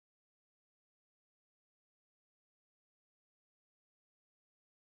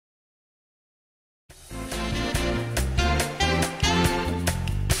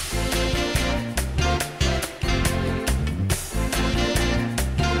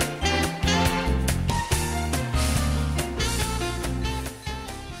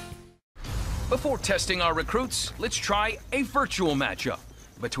Before testing our recruits, let's try a virtual matchup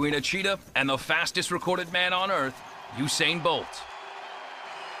between a cheetah and the fastest recorded man on Earth, Usain Bolt.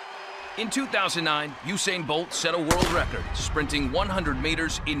 In 2009, Usain Bolt set a world record, sprinting 100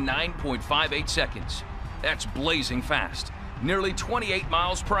 meters in 9.58 seconds. That's blazing fast, nearly 28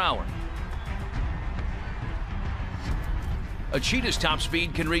 miles per hour. A cheetah's top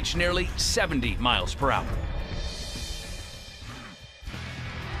speed can reach nearly 70 miles per hour.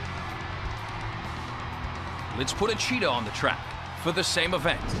 Let's put a cheetah on the track for the same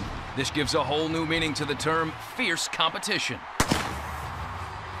event. This gives a whole new meaning to the term fierce competition.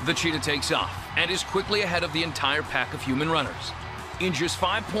 The cheetah takes off and is quickly ahead of the entire pack of human runners. In just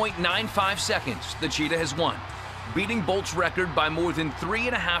 5.95 seconds, the cheetah has won, beating Bolt's record by more than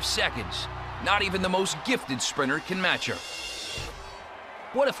 3.5 seconds. Not even the most gifted sprinter can match her.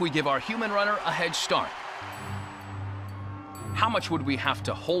 What if we give our human runner a head start? How much would we have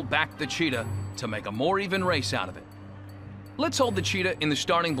to hold back the cheetah to make a more even race out of it? Let's hold the cheetah in the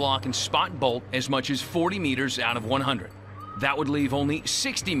starting block and spot Bolt as much as 40 meters out of 100. That would leave only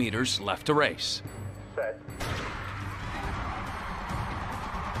 60 meters left to race. Set.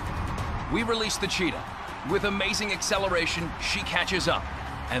 We release the cheetah. With amazing acceleration, she catches up,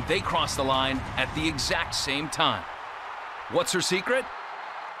 and they cross the line at the exact same time. What's her secret?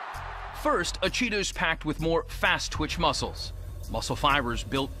 First, a cheetah is packed with more fast-twitch muscles fibers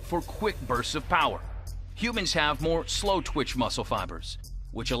built for quick bursts of power. Humans have more slow-twitch muscle fibers,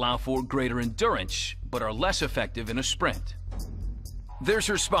 which allow for greater endurance, but are less effective in a sprint. There's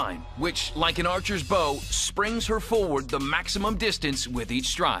her spine, which, like an archer's bow, springs her forward the maximum distance with each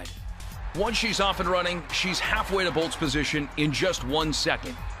stride. Once she's off and running, she's halfway to Bolt's position in just 1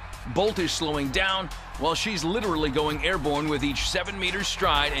 second. Bolt is slowing down, while she's literally going airborne with each 7-meter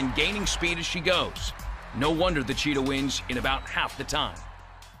stride and gaining speed as she goes. No wonder the cheetah wins in about half the time.